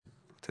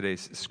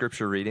Today's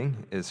scripture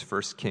reading is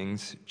 1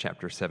 Kings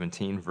chapter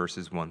 17,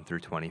 verses 1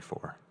 through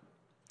 24.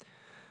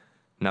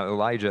 Now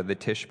Elijah the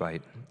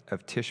Tishbite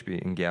of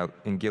Tishbe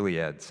in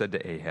Gilead said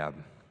to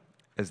Ahab,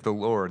 "As the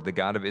Lord, the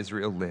God of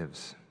Israel,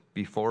 lives,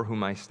 before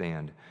whom I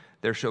stand,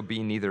 there shall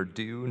be neither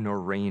dew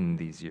nor rain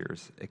these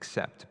years,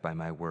 except by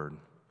my word."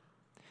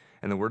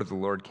 And the word of the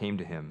Lord came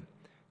to him,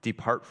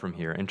 "Depart from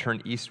here and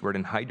turn eastward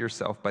and hide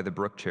yourself by the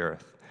brook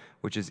Cherith,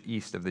 which is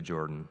east of the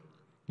Jordan.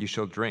 You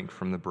shall drink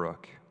from the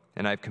brook,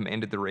 and I have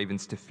commanded the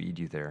ravens to feed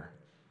you there."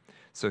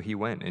 So he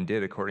went and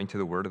did according to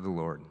the word of the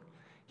Lord.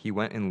 He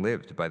went and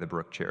lived by the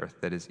brook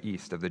Cherith that is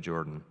east of the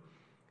Jordan.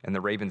 And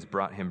the ravens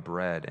brought him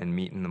bread and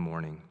meat in the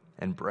morning,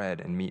 and bread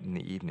and meat in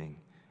the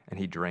evening, and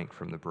he drank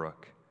from the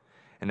brook.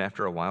 And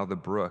after a while the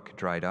brook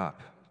dried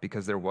up,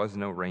 because there was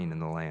no rain in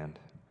the land.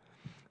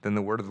 Then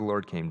the word of the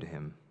Lord came to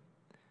him,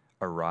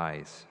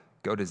 "Arise,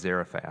 go to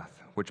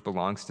Zarephath, which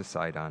belongs to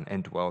Sidon,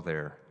 and dwell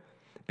there.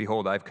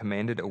 Behold, I have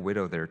commanded a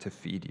widow there to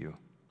feed you."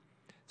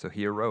 So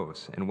he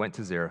arose and went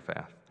to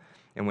Zarephath.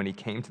 And when he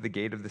came to the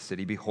gate of the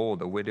city,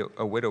 behold, a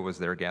widow was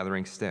there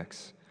gathering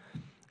sticks.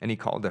 And he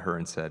called to her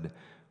and said,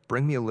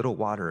 "Bring me a little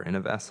water in a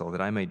vessel, that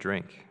I may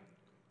drink."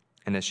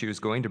 And as she was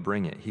going to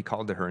bring it, he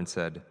called to her and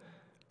said,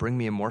 "Bring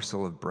me a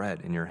morsel of bread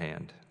in your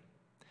hand."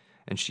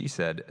 And she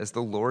said, "As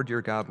the Lord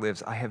your God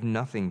lives, I have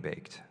nothing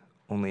baked,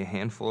 only a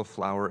handful of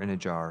flour in a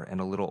jar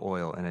and a little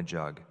oil in a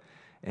jug.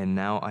 And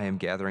now I am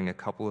gathering a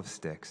couple of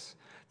sticks,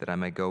 that I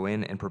may go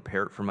in and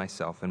prepare it for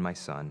myself and my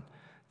son,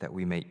 that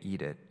we may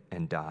eat it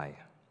and die."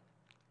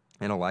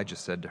 And Elijah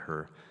said to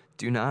her,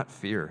 "Do not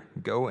fear.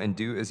 Go and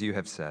do as you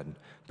have said.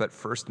 But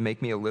first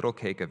make me a little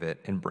cake of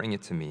it and bring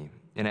it to me.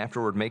 And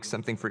afterward make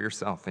something for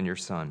yourself and your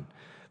son.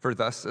 For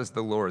thus says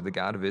the Lord, the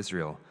God of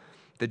Israel,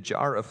 the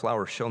jar of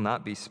flour shall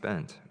not be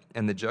spent,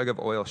 and the jug of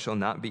oil shall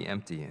not be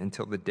empty,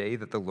 until the day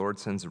that the Lord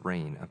sends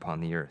rain upon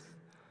the earth."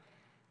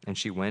 And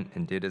she went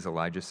and did as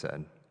Elijah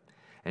said.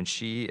 And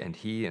she and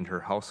he and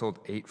her household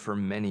ate for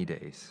many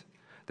days.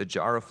 The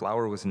jar of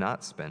flour was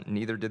not spent,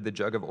 neither did the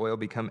jug of oil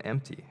become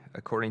empty,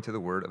 according to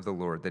the word of the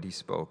Lord that he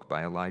spoke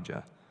by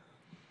Elijah.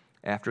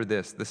 After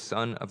this, the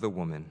son of the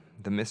woman,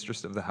 the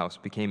mistress of the house,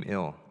 became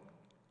ill,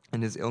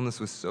 and his illness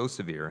was so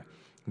severe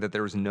that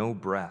there was no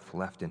breath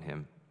left in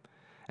him.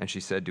 And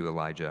she said to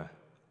Elijah,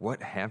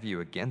 "What have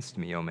you against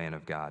me, O man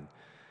of God?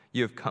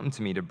 You have come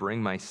to me to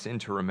bring my sin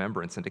to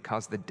remembrance and to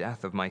cause the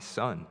death of my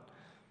son."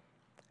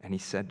 And he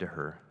said to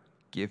her,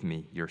 "Give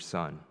me your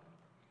son."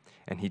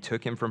 And he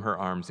took him from her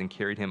arms and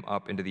carried him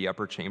up into the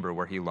upper chamber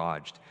where he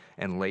lodged,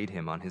 and laid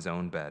him on his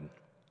own bed.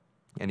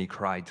 And he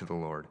cried to the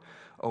Lord,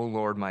 "O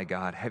Lord my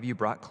God, have you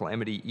brought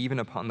calamity even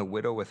upon the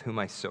widow with whom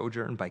I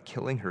sojourn by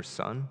killing her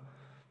son?"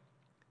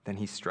 Then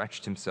he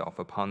stretched himself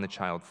upon the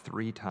child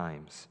 3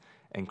 times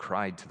and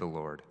cried to the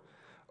Lord,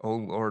 "O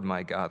Lord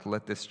my God,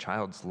 let this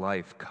child's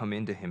life come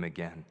into him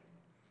again."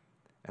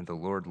 And the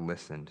Lord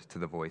listened to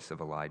the voice of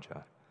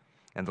Elijah.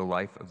 And the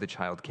life of the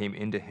child came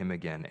into him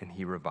again, and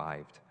he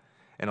revived.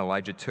 And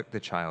Elijah took the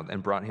child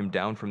and brought him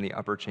down from the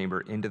upper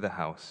chamber into the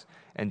house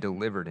and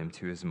delivered him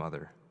to his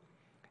mother.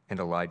 And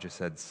Elijah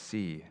said,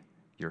 "See,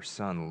 your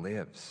son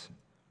lives."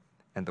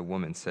 And the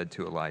woman said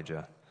to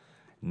Elijah,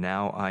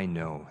 "Now I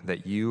know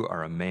that you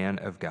are a man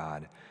of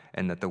God,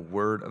 and that the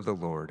word of the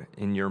Lord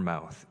in your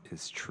mouth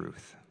is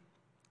truth."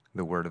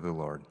 The word of the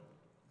Lord.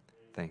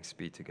 Thanks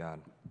be to God.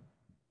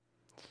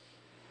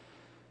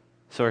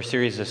 So our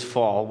series this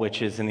fall,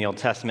 which is in the Old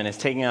Testament, is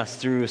taking us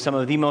through some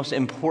of the most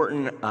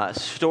important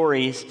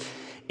stories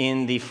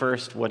in the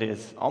first, what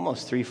is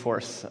almost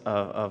 3/4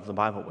 of the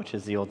Bible, which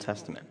is the Old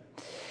Testament.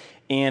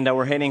 And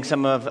we're hitting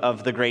some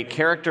of the great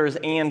characters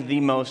and the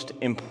most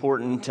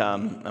important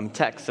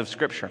texts of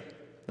Scripture,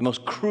 the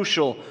most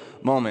crucial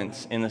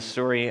moments in the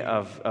story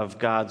of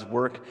God's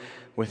work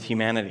with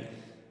humanity.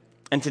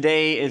 And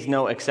today is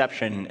no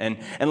exception.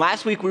 And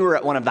last week we were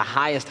at one of the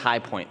highest high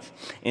points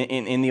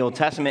in the Old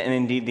Testament and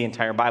indeed the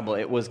entire Bible.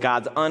 It was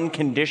God's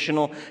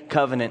unconditional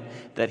covenant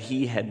that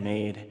he had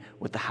made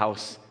with the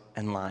house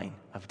and line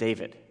of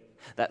David.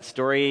 That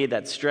story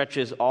that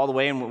stretches all the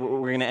way, and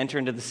we're going to enter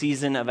into the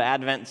season of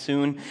Advent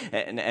soon,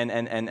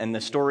 and the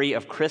story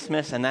of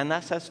Christmas, and then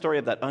that's that story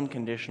of that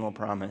unconditional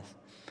promise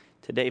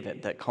to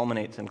David that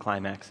culminates and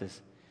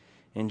climaxes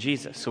in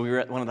Jesus. So we were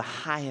at one of the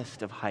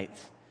highest of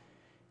heights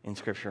in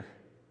Scripture.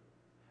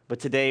 But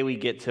today we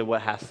get to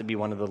what has to be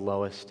one of the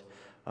lowest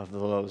of the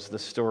lows, the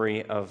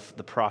story of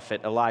the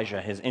prophet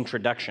Elijah, his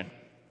introduction.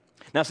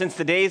 Now, since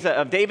the days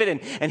of David,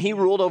 and he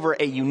ruled over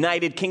a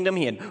united kingdom,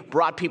 he had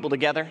brought people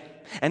together,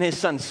 and his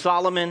son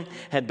Solomon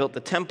had built the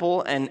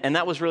temple, and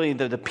that was really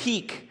the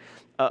peak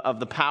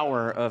of the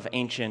power of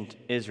ancient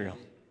Israel.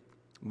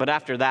 But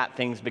after that,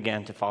 things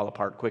began to fall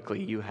apart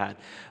quickly. You had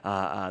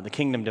the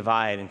kingdom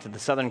divide into the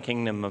southern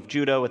kingdom of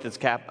Judah with its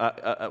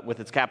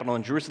capital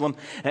in Jerusalem,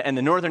 and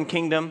the northern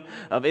kingdom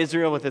of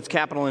Israel with its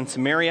capital in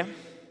Samaria.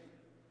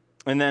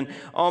 And then,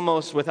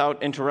 almost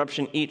without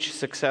interruption, each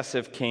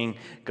successive king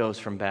goes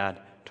from bad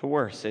to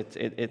worse.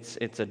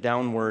 It's a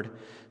downward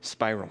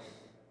spiral.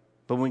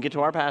 But when we get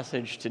to our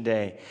passage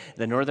today,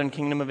 the northern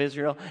kingdom of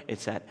Israel,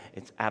 it's at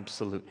its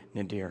absolute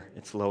nadir,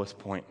 its lowest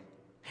point.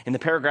 In the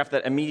paragraph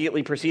that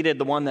immediately preceded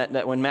the one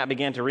that when Matt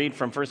began to read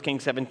from 1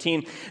 Kings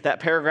 17, that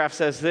paragraph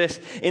says this: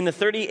 in the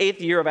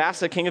 38th year of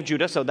Asa, king of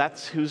Judah, so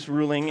that's who's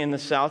ruling in the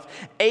south,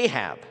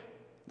 Ahab,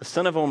 the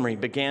son of Omri,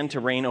 began to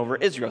reign over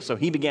Israel. So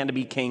he began to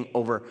be king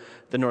over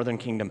the northern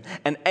kingdom.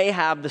 And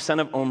Ahab, the son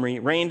of Omri,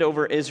 reigned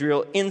over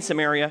Israel in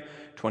Samaria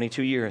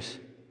 22 years.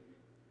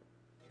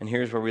 And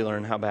here's where we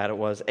learn how bad it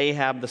was.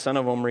 Ahab, the son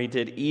of Omri,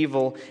 did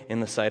evil in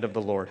the sight of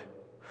the Lord,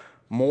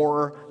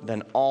 more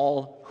than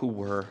all who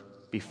were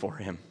before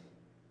him.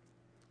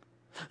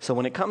 So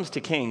when it comes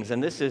to kings,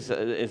 and this is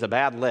a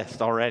bad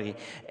list already,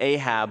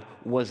 Ahab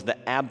was the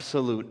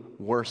absolute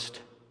worst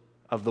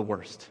of the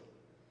worst.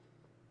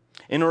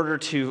 In order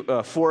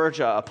to forge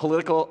a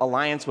political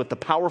alliance with the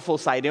powerful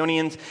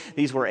Sidonians,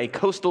 these were a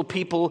coastal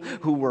people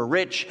who were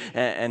rich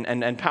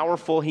and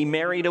powerful, he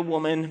married a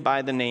woman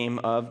by the name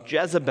of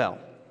Jezebel.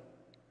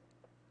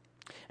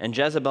 And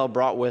Jezebel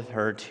brought with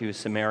her to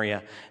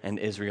Samaria and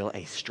Israel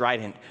a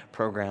strident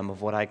program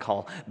of what I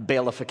call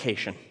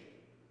Baalification.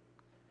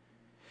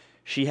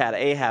 She had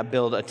Ahab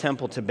build a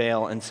temple to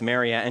Baal in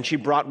Samaria, and she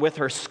brought with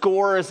her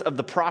scores of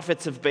the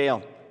prophets of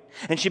Baal.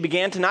 And she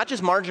began to not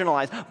just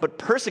marginalize, but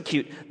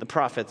persecute the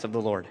prophets of the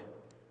Lord.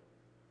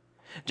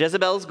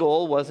 Jezebel's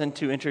goal wasn't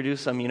to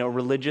introduce some,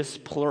 religious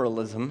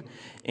pluralism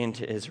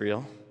into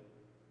Israel.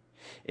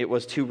 It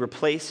was to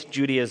replace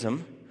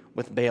Judaism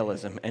with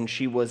Baalism, and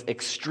she was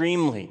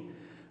extremely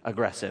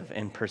aggressive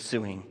in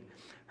pursuing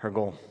her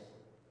goal.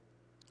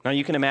 Now,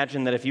 you can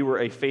imagine that if you were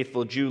a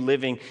faithful Jew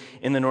living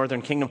in the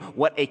northern kingdom,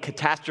 what a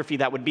catastrophe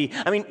that would be.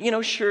 I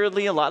mean,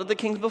 surely a lot of the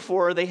kings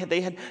before, they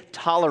had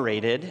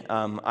tolerated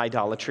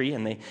idolatry,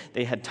 and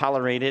they had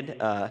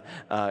tolerated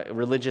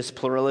religious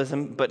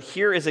pluralism. But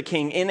here is a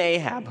king in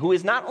Ahab who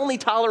is not only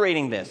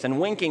tolerating this and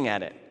winking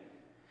at it,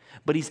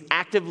 but he's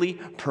actively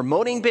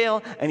promoting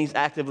Baal, and he's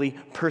actively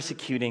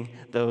persecuting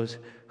those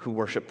who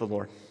worship the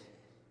Lord.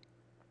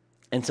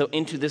 And so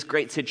into this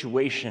great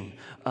situation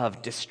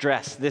of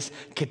distress, this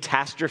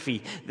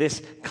catastrophe,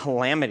 this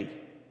calamity,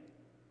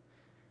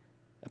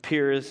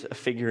 appears a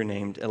figure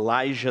named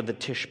Elijah the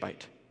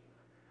Tishbite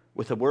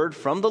with a word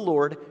from the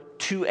Lord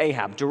to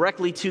Ahab,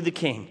 directly to the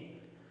king.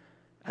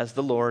 As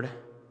the Lord,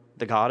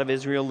 the God of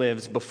Israel,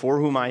 lives, before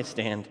whom I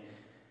stand,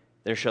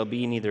 there shall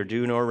be neither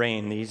dew nor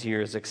rain these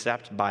years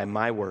except by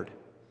my word.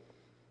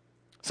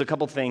 So a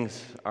couple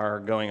things are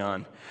going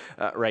on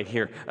right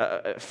here.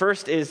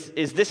 First is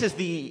this is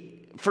the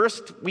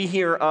first we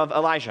hear of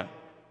Elijah.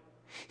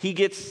 He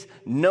gets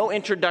no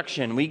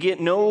introduction. We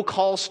get no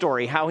call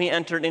story, how he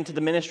entered into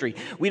the ministry.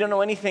 We don't know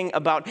anything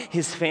about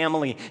his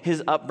family,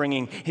 his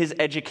upbringing, his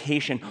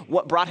education,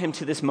 what brought him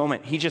to this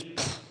moment. He just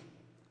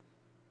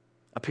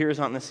appears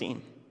on the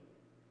scene.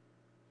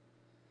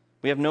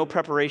 We have no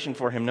preparation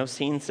for him, no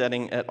scene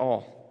setting at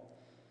all.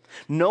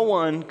 No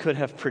one could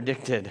have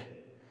predicted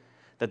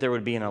that there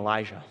would be an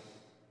Elijah.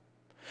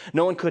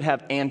 No one could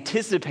have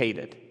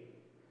anticipated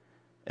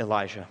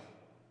Elijah.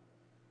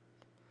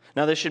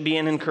 Now, this should be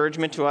an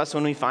encouragement to us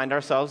when we find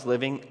ourselves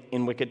living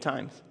in wicked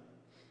times.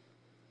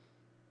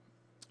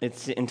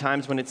 It's in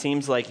times when it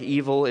seems like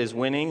evil is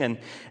winning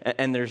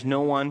and there's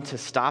no one to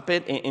stop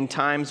it, in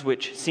times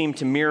which seem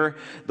to mirror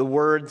the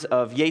words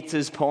of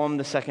Yeats's poem,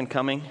 The Second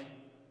Coming,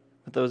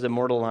 with those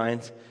immortal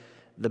lines,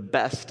 "The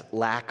best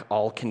lack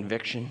all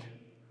conviction,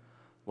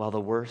 while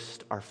the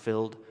worst are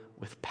filled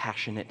with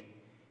passionate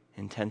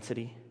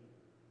intensity."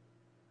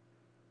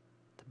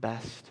 The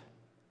best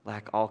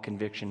lack all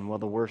conviction, while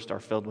the worst are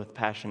filled with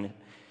passionate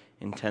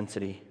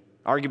intensity.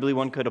 Arguably,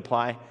 one could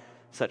apply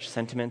such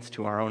sentiments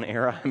to our own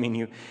era. I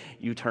mean,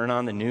 you turn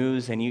on the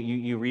news and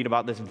you read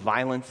about this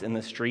violence in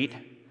the street.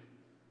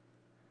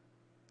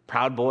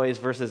 Proud Boys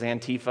versus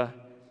Antifa.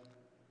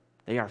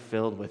 They are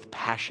filled with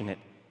passionate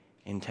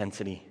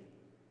intensity.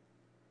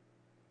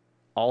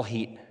 All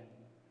heat,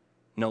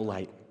 no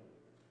light.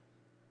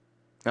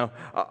 Now,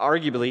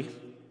 arguably,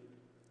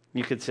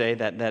 you could say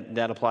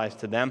that applies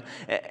to them.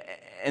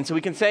 And so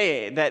we can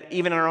say that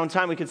even in our own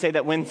time, we could say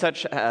that when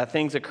such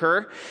things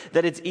occur,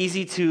 that it's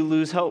easy to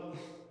lose hope.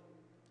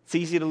 It's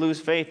easy to lose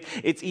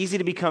faith. It's easy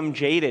to become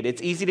jaded.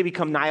 It's easy to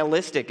become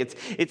nihilistic.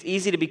 It's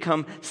easy to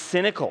become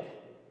cynical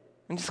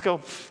and just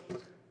go,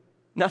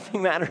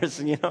 nothing matters,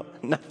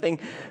 nothing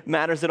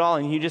matters at all.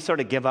 And you just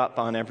sort of give up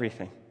on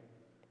everything.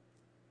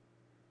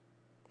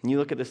 And you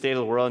look at the state of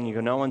the world and you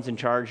go, no one's in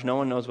charge. No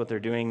one knows what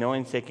they're doing. No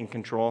one's taking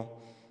control.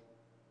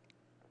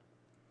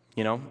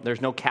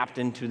 There's no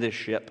captain to this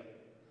ship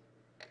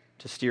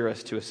to steer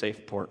us to a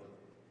safe port.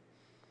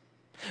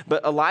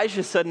 But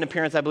Elijah's sudden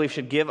appearance, I believe,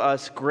 should give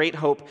us great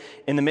hope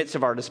in the midst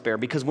of our despair,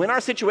 because when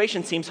our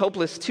situation seems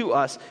hopeless to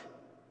us,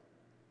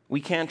 we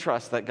can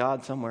trust that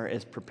God somewhere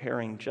is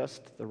preparing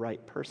just the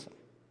right person.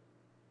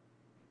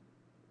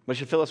 But it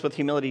should fill us with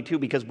humility too,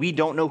 because we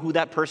don't know who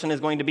that person is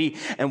going to be,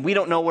 and we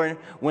don't know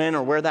when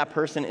or where that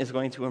person is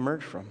going to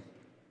emerge from.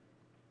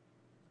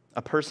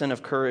 A person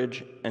of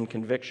courage and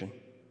conviction.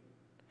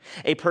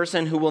 A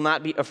person who will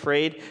not be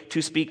afraid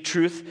to speak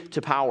truth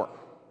to power.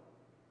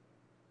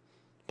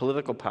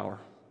 political power,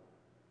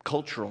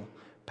 cultural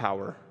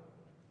power,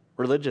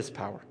 religious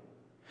power.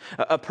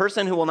 A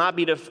person who will not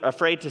be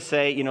afraid to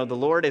say, the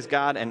Lord is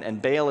God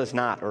and Baal is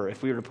not. Or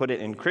if we were to put it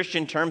in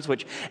Christian terms,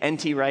 which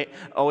N.T. Wright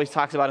always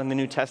talks about in the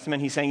New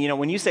Testament, he's saying,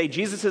 when you say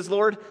Jesus is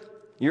Lord,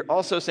 you're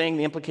also saying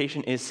the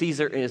implication is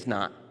Caesar is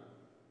not.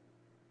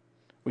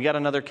 We got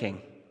another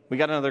king. We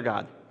got another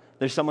God.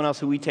 There's someone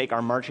else who we take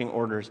our marching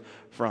orders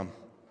from.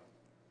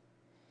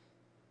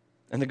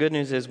 And the good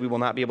news is we will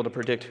not be able to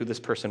predict who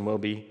this person will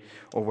be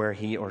or where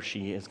he or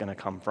she is going to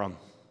come from.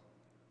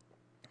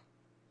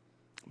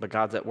 But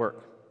God's at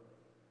work.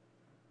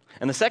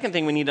 And the second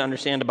thing we need to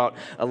understand about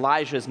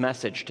Elijah's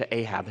message to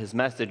Ahab, his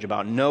message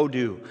about no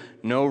dew,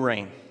 no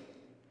rain,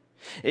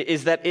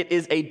 is that it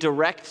is a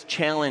direct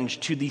challenge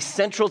to the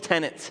central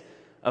tenets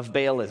of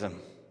Baalism,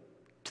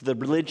 to the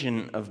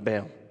religion of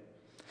Baal.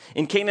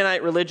 In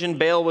Canaanite religion,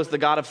 Baal was the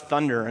god of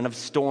thunder and of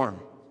storm.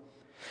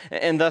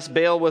 And thus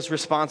Baal was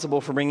responsible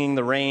for bringing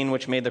the rain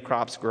which made the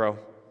crops grow.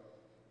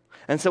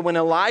 And so when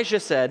Elijah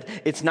said,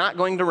 it's not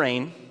going to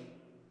rain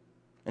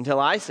until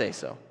I say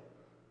so,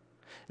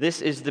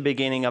 this is the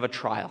beginning of a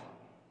trial,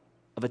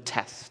 of a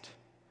test,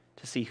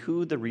 to see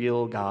who the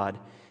real God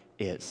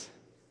is.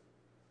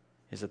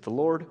 Is it the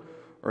Lord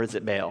or is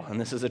it Baal? And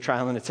this is a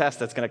trial and a test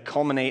that's going to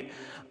culminate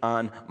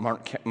on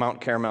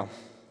Mount Carmel.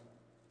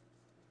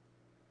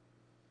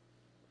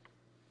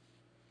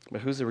 But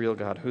who's the real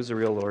God? Who's the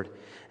real Lord?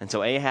 And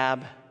so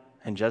Ahab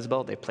and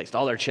Jezebel, they placed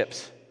all their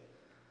chips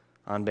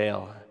on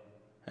Baal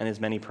and his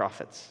many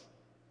prophets.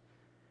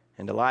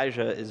 And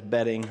Elijah is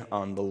betting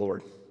on the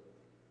Lord.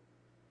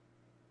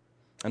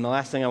 And the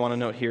last thing I want to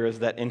note here is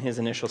that in his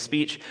initial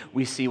speech,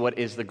 we see what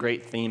is the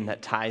great theme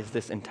that ties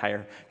this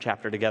entire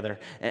chapter together.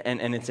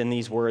 And it's in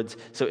these words.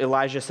 So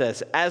Elijah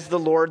says, as the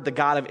Lord, the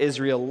God of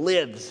Israel,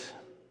 lives.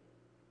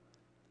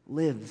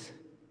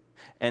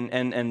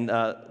 And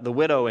the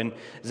widow in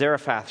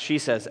Zarephath, she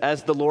says,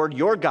 as the Lord,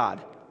 your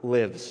God,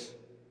 lives.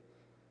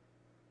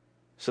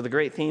 So the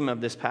great theme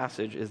of this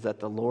passage is that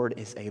the Lord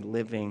is a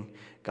living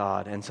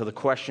God. And so the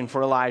question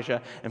for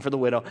Elijah and for the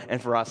widow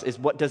and for us is,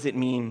 what does it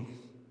mean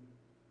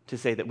to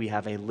say that we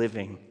have a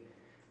living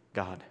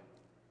God?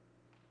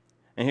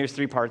 And here's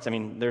three parts.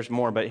 There's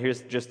more, but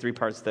here's just three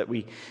parts that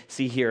we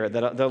see here.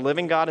 That the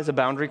living God is a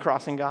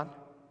boundary-crossing God.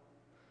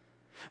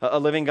 A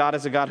living God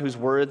is a God whose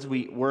word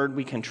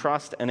we can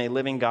trust, and a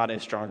living God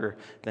is stronger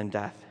than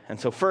death. And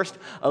so first,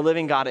 a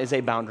living God is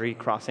a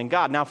boundary-crossing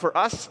God. Now for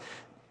us,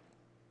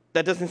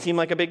 that doesn't seem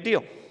like a big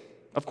deal.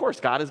 Of course,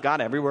 God is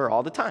God everywhere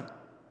all the time.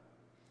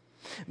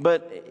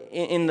 But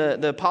in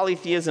the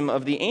polytheism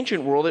of the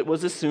ancient world, it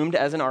was assumed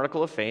as an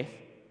article of faith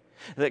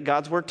that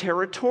gods were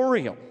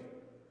territorial.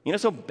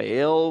 So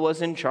Baal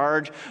was in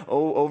charge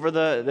over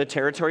the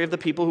territory of the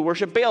people who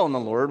worship Baal, and the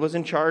Lord was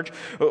in charge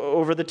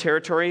over the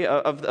territory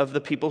of the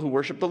people who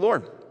worship the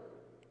Lord.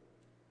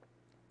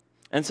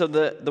 And so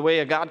the way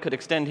a god could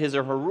extend his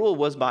or her rule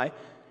was by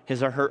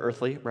his or her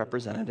earthly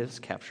representatives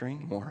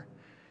capturing more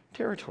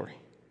territory.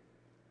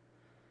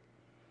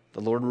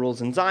 The Lord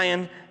rules in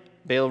Zion,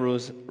 Baal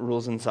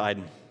rules in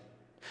Sidon.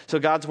 So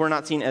gods were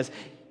not seen as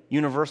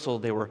universal,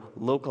 they were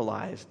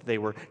localized, they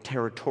were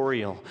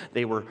territorial,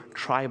 they were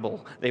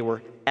tribal, they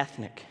were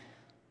ethnic.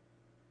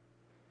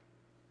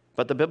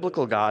 But the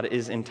biblical God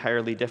is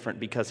entirely different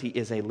because he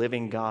is a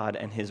living God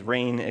and his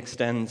reign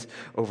extends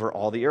over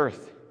all the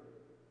earth.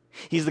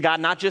 He's the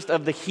God not just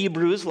of the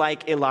Hebrews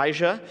like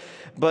Elijah,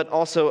 but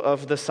also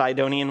of the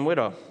Sidonian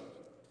widow.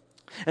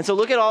 And so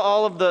look at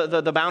all of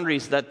the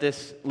boundaries that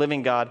this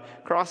living God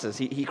crosses.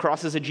 He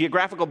crosses a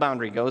geographical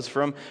boundary, goes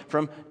from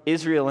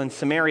Israel and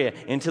Samaria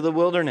into the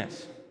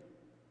wilderness,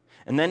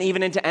 and then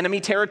even into enemy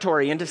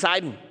territory, into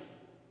Sidon.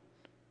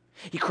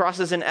 He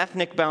crosses an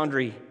ethnic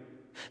boundary,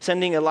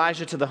 sending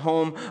Elijah to the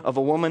home of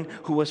a woman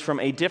who was from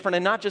a different,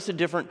 and not just a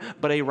different,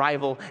 but a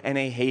rival and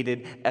a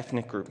hated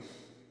ethnic group.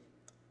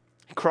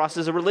 He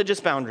crosses a religious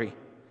boundary.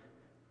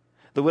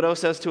 The widow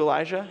says to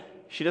Elijah,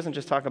 she doesn't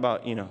just talk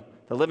about,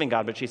 the living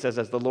God, but she says,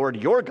 as the Lord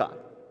your God,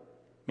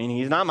 meaning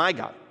he's not my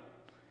God,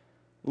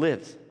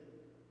 lives.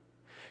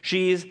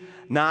 She's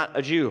not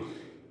a Jew.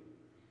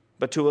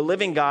 But to a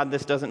living God,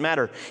 this doesn't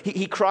matter.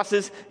 He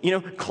crosses,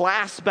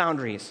 class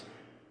boundaries.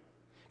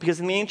 Because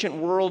in the ancient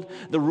world,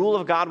 the rule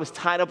of God was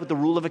tied up with the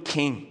rule of a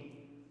king.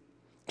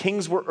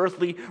 Kings were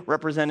earthly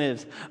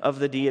representatives of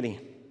the deity.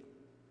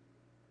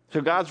 So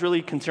gods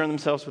really concern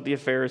themselves with the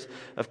affairs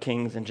of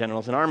kings and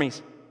generals and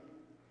armies.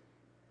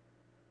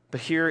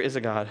 But here is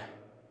a God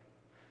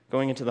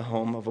going into the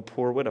home of a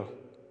poor widow.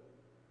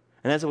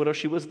 And as a widow,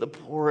 she was the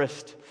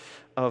poorest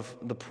of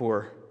the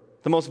poor,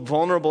 the most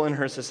vulnerable in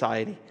her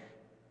society.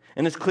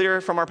 And it's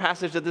clear from our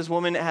passage that this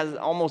woman has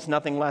almost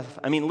nothing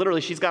left. Literally,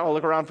 she's got to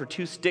look around for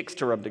 2 sticks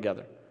to rub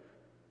together.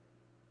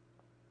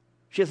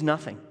 She has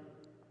nothing.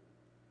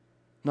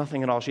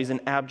 Nothing at all. She's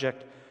in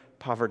abject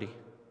poverty.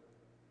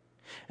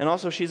 And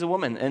also, she's a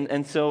woman.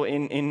 And so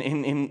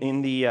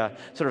in the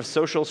sort of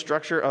social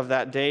structure of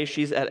that day,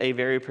 she's at a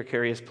very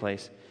precarious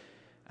place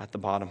at the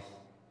bottom.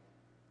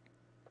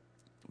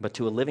 But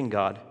to a living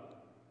God,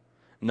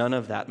 None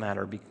of that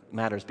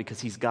matters because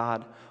he's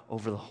God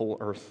over the whole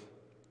earth,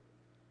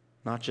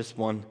 not just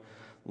one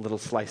little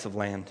slice of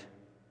land.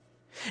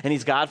 And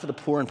he's God for the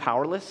poor and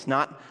powerless,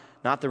 not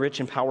the rich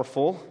and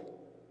powerful.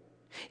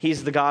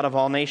 He's the God of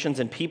all nations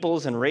and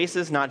peoples and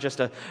races, not just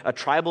a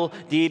tribal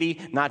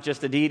deity, not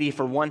just a deity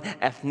for one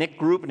ethnic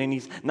group, and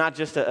he's not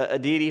just a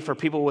deity for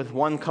people with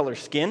one color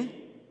skin.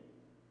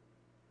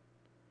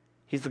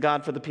 He's the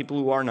God for the people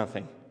who are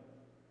nothing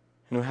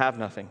and who have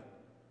nothing.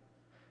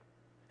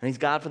 And he's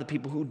God for the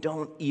people who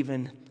don't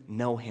even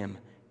know him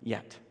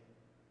yet.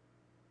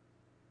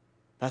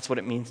 That's what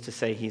it means to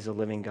say he's a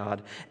living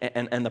God.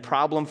 And the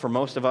problem for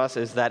most of us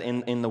is that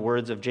in the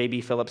words of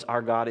J.B. Phillips,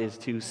 our God is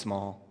too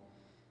small.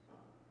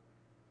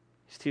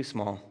 He's too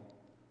small.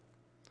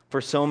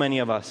 For so many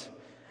of us,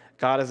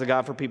 God is a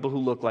God for people who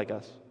look like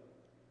us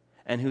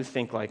and who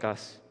think like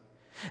us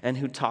and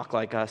who talk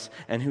like us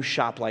and who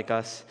shop like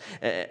us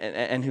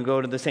and who go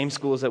to the same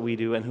schools that we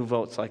do and who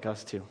votes like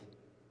us too.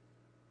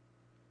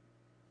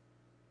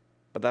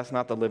 But that's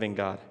not the living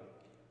God.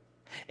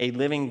 A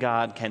living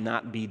God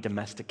cannot be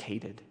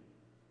domesticated.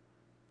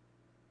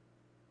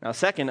 Now,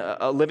 second,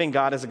 a living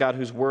God is a God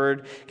whose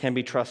word can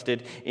be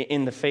trusted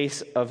in the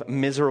face of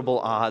miserable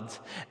odds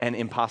and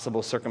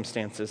impossible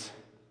circumstances.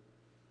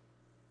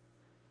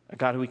 A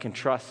God who we can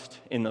trust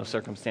in those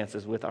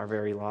circumstances with our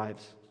very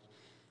lives.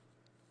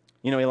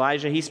 You know,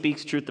 Elijah, he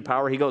speaks truth to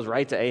power. He goes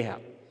right to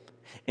Ahab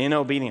in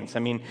obedience. I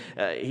mean,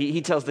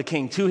 he tells the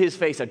king to his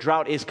face, a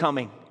drought is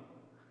coming.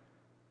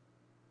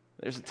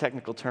 There's a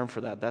technical term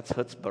for that. That's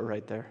chutzpah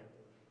right there.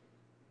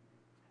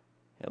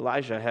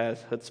 Elijah has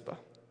chutzpah.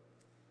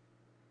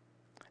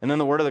 And then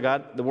the word of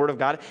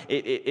God,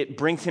 it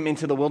brings him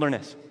into the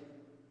wilderness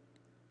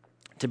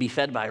to be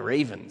fed by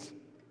ravens.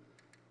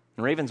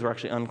 And ravens were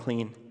actually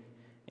unclean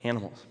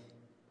animals.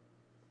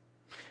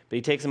 But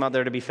he takes him out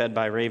there to be fed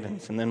by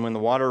ravens. And then when the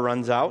water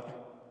runs out,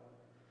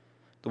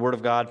 the word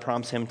of God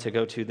prompts him to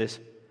go to this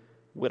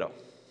widow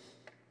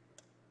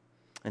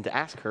and to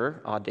ask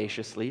her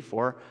audaciously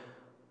for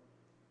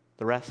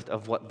the rest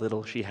of what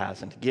little she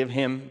has and to give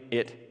him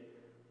it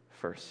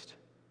first.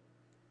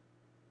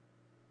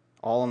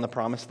 All on the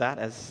promise that,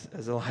 as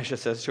Elijah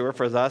says to her,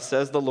 for thus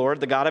says the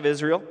Lord, the God of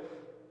Israel,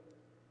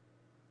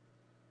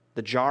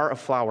 the jar of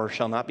flour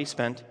shall not be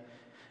spent,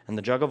 and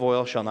the jug of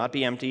oil shall not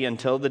be empty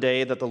until the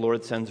day that the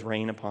Lord sends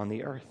rain upon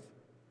the earth.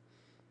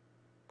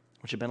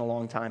 Which had been a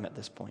long time at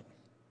this point.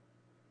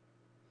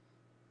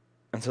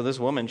 And so this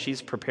woman,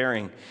 she's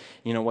preparing,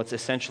 what's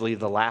essentially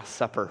the Last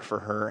Supper for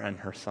her and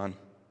her son.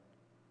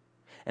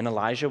 And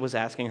Elijah was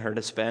asking her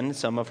to spend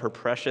some of her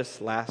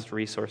precious last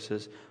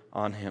resources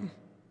on him.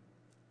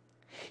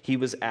 He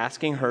was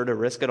asking her to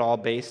risk it all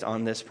based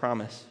on this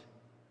promise.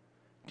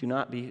 Do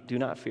not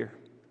fear.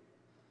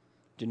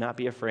 Do not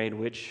be afraid,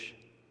 which,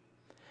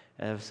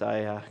 as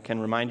I can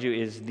remind you,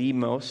 is the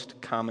most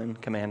common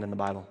command in the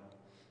Bible.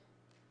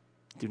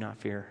 Do not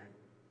fear.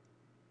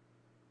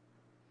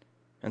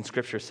 And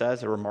Scripture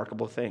says a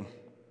remarkable thing.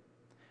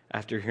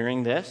 After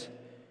hearing this,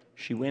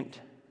 she went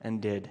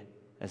and did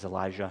as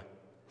Elijah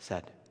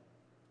said.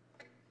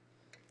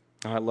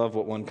 I love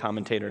what one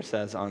commentator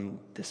says on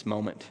this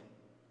moment.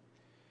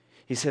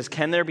 He says,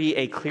 can there be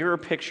a clearer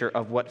picture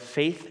of what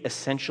faith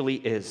essentially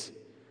is?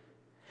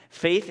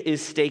 Faith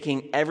is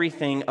staking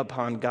everything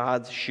upon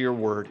God's sheer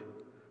word,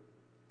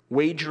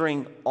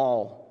 wagering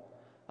all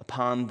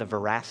upon the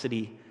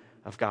veracity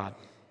of God.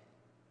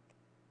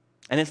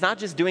 And it's not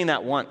just doing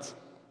that once.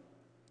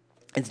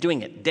 It's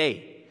doing it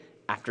day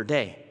after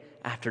day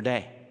after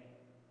day.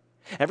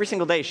 Every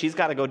single day, she's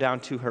got to go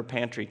down to her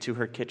pantry, to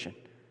her kitchen.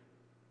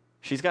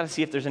 She's got to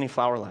see if there's any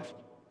flour left.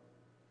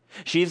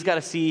 She's got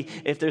to see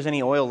if there's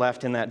any oil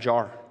left in that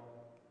jar.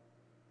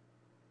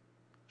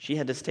 She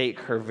had to stake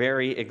her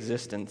very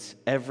existence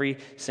every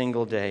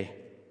single day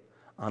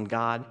on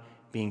God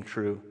being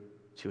true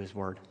to his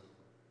word.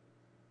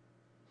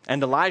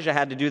 And Elijah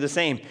had to do the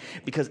same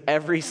because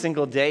every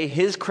single day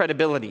his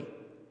credibility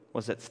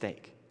was at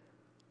stake.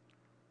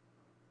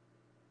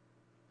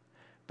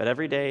 But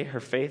every day her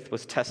faith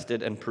was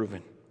tested and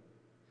proven.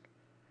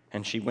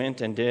 And she went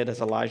and did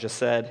as Elijah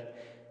said,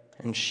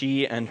 and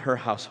she and her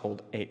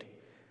household ate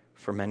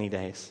for many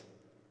days.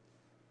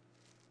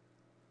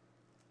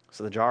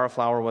 So the jar of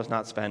flour was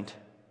not spent,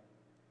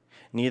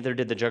 neither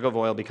did the jug of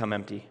oil become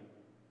empty,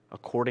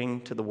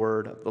 according to the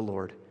word of the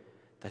Lord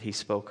that he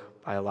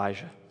spoke by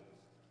Elijah.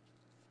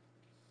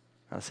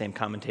 Now, the same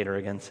commentator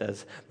again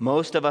says,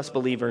 most of us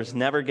believers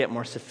never get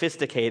more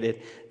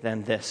sophisticated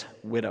than this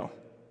widow.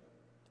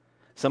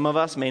 Some of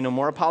us may know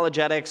more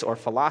apologetics or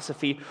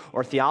philosophy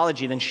or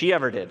theology than she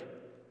ever did.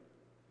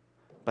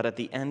 But at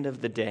the end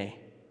of the day,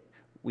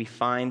 we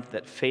find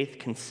that faith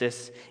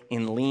consists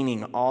in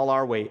leaning all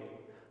our weight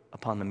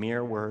upon the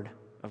mere word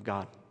of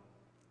God.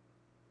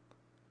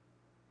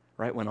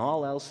 Right? When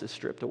all else is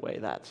stripped away,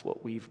 that's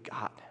what we've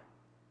got.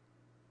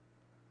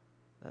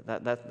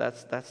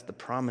 That's the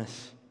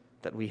promise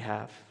that we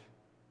have.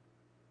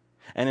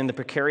 And in the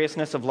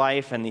precariousness of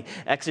life and the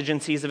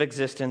exigencies of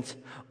existence,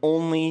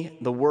 only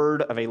the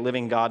word of a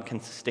living God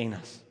can sustain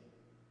us.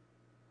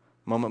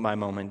 moment by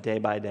moment, day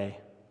by day,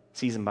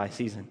 season by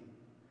season,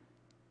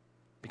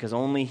 because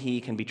only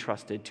he can be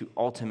trusted to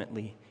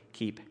ultimately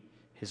keep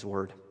his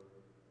word.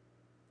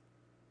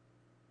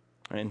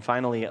 And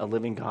finally, a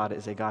living God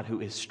is a God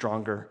who is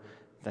stronger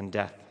than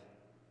death.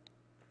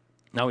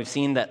 Now, we've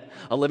seen that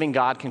a living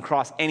God can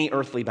cross any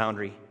earthly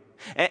boundary,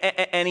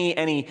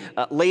 any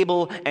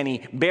label,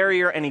 any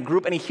barrier, any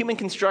group, any human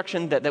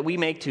construction that we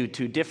make to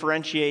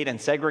differentiate and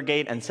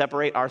segregate and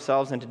separate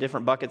ourselves into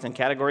different buckets and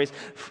categories.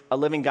 A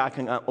living God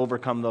can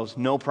overcome those,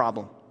 no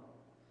problem,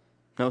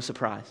 no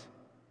surprise.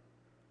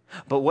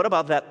 But what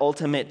about that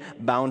ultimate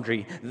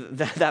boundary,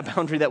 that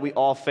boundary that we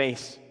all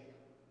face?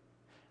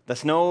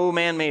 That's no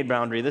man-made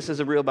boundary. This is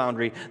a real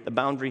boundary, the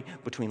boundary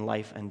between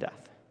life and death.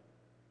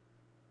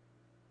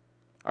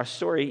 Our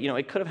story,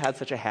 it could have had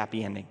such a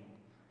happy ending.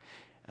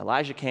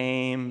 Elijah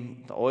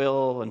came, the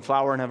oil and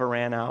flour never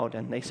ran out,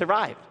 and they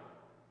survived.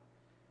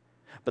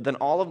 But then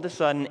all of a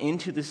sudden,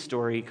 into this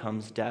story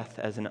comes death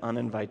as an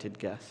uninvited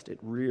guest. It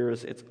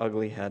rears its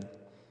ugly head.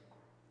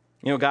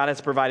 God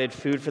has provided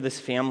food for this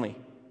family,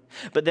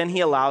 but then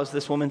he allows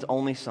this woman's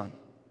only son,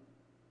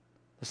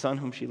 the son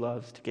whom she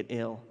loves, to get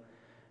ill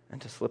and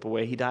to slip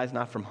away. He dies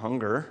not from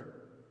hunger,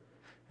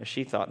 as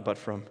she thought, but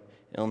from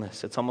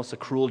illness. It's almost a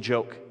cruel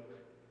joke.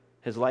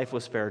 His life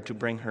was spared to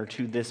bring her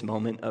to this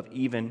moment of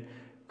even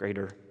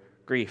greater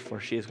grief, where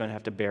she is going to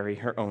have to bury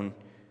her own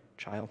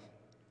child.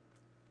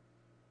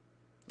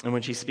 And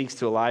when she speaks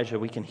to Elijah,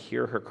 we can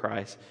hear her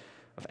cries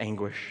of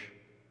anguish.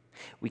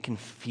 We can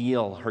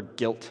feel her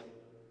guilt.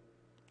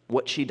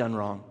 What's she done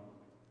wrong?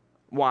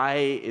 Why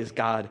is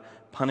God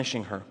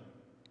punishing her?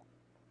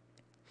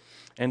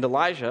 And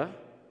Elijah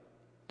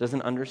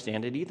doesn't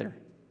understand it either.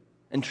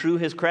 And to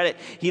his credit,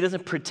 he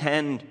doesn't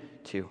pretend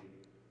to.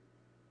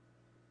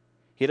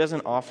 He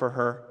doesn't offer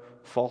her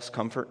false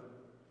comfort,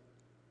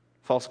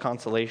 false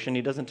consolation.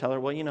 He doesn't tell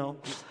her,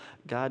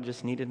 God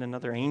just needed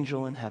another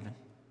angel in heaven,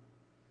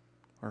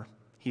 or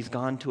he's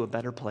gone to a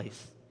better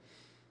place.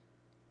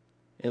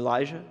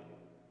 Elijah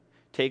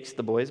takes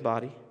the boy's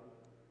body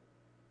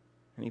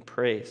and he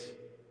prays,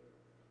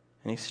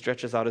 and he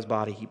stretches out his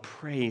body. He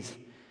prays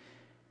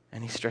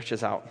and he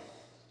stretches out.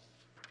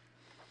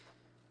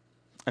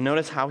 And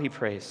notice how he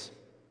prays.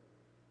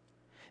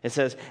 It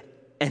says,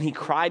 and he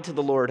cried to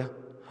the Lord,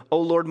 O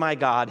Lord my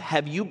God,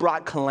 have you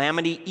brought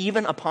calamity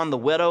even upon the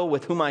widow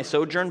with whom I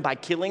sojourn by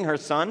killing her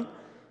son?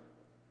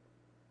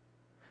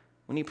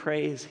 When he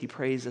prays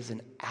as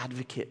an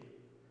advocate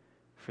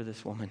for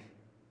this woman.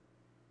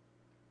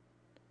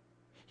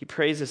 He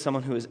prays as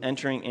someone who is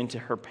entering into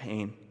her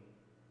pain.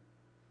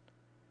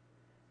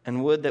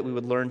 And would that we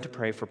would learn to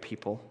pray for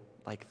people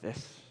like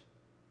this,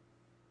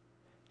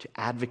 to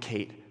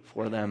advocate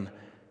for them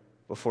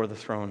before the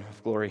throne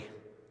of glory.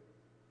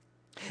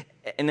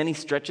 And then he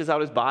stretches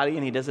out his body,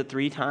 and he does it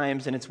 3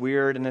 times, and it's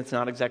weird, and it's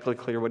not exactly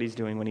clear what he's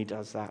doing when he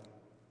does that.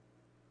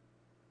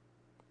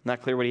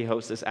 Not clear what he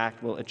hopes this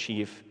act will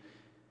achieve.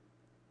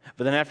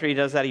 But then after he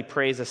does that, he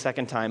prays a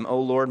second time, O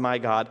Lord my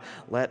God,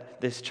 let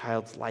this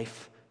child's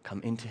life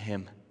come into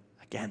him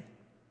again.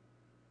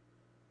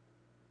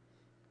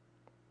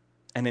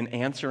 And in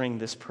answering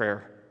this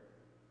prayer,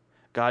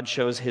 God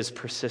shows his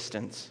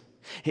persistence,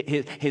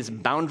 his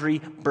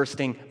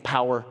boundary-bursting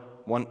power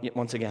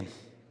once again.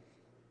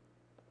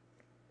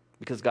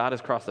 Because God has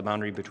crossed the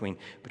boundary between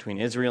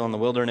Israel and the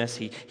wilderness.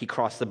 He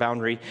crossed the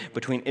boundary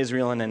between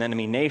Israel and an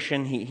enemy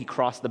nation. He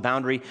crossed the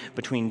boundary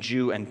between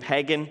Jew and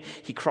pagan.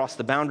 He crossed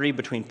the boundary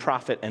between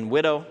prophet and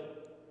widow.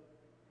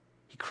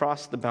 He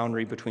crossed the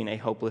boundary between a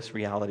hopeless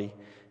reality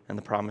and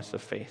the promise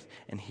of faith.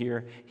 And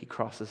here he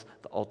crosses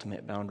the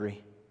ultimate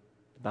boundary,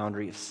 the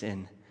boundary of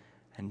sin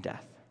and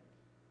death.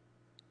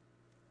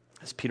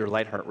 As Peter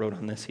Leithart wrote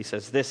on this, he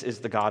says, this is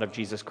the God of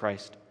Jesus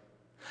Christ,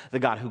 the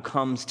God who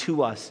comes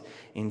to us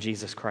in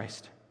Jesus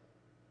Christ.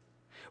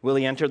 Will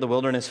he enter the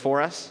wilderness for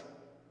us?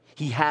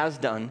 He has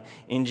done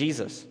in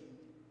Jesus.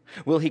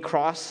 Will he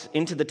cross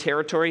into the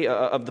territory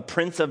of the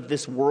prince of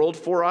this world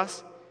for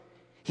us?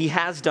 He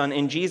has done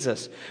in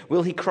Jesus.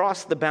 Will he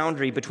cross the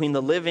boundary between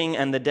the living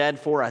and the dead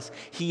for us?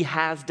 He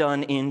has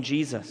done in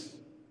Jesus.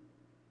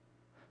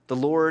 The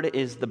Lord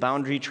is the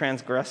boundary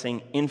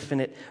transgressing,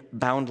 infinite,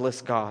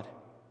 boundless God,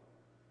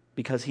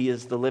 because he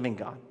is the living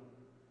God.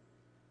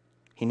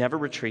 He never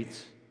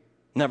retreats,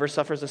 never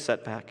suffers a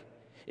setback,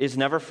 is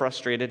never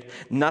frustrated.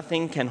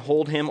 Nothing can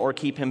hold him or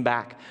keep him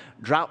back.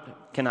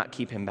 Drought cannot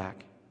keep him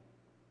back.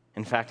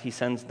 In fact, he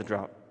sends the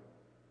drought.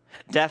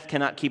 Death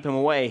cannot keep him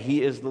away.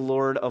 He is the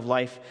Lord of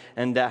life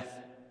and death,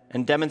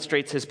 and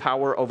demonstrates his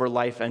power over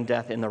life and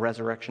death in the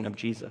resurrection of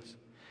Jesus.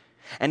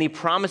 And he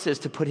promises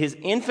to put his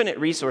infinite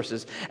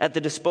resources at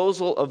the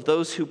disposal of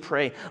those who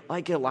pray,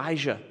 like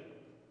Elijah,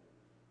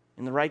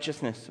 in the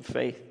righteousness of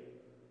faith.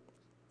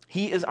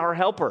 He is our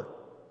helper,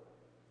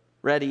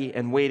 ready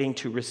and waiting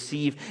to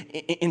receive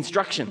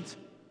instructions,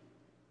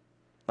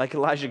 like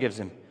Elijah gives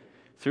him,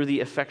 through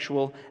the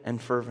effectual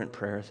and fervent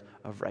prayers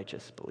of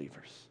righteous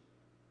believers.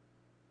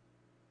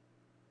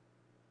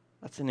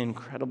 That's an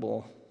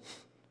incredible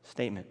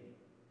statement.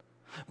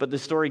 But the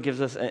story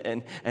gives us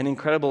an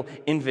incredible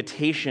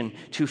invitation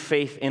to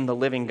faith in the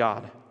living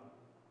God.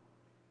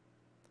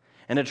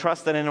 And to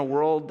trust that in a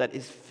world that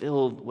is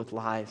filled with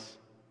lies,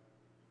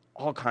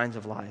 all kinds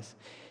of lies,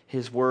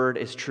 His word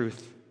is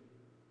truth.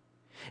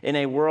 In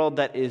a world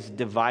that is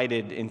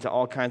divided into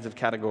all kinds of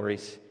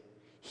categories,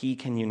 He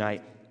can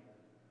unite.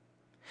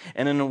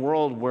 And in a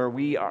world where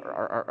we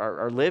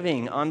are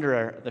living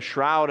under the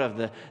shroud of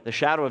the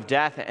shadow of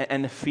death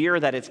and the fear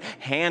that its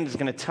hand is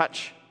going to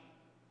touch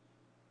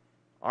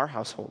our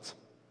households,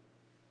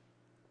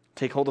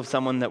 take hold of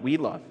someone that we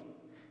love.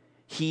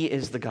 He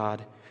is the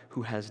God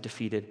who has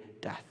defeated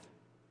death.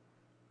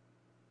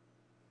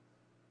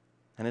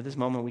 And at this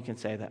moment, we can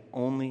say that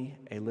only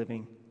a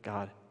living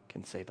God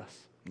can save us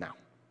now.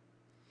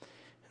 In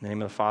the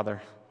name of the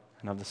Father,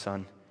 and of the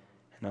Son,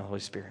 and of the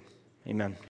Holy Spirit. Amen.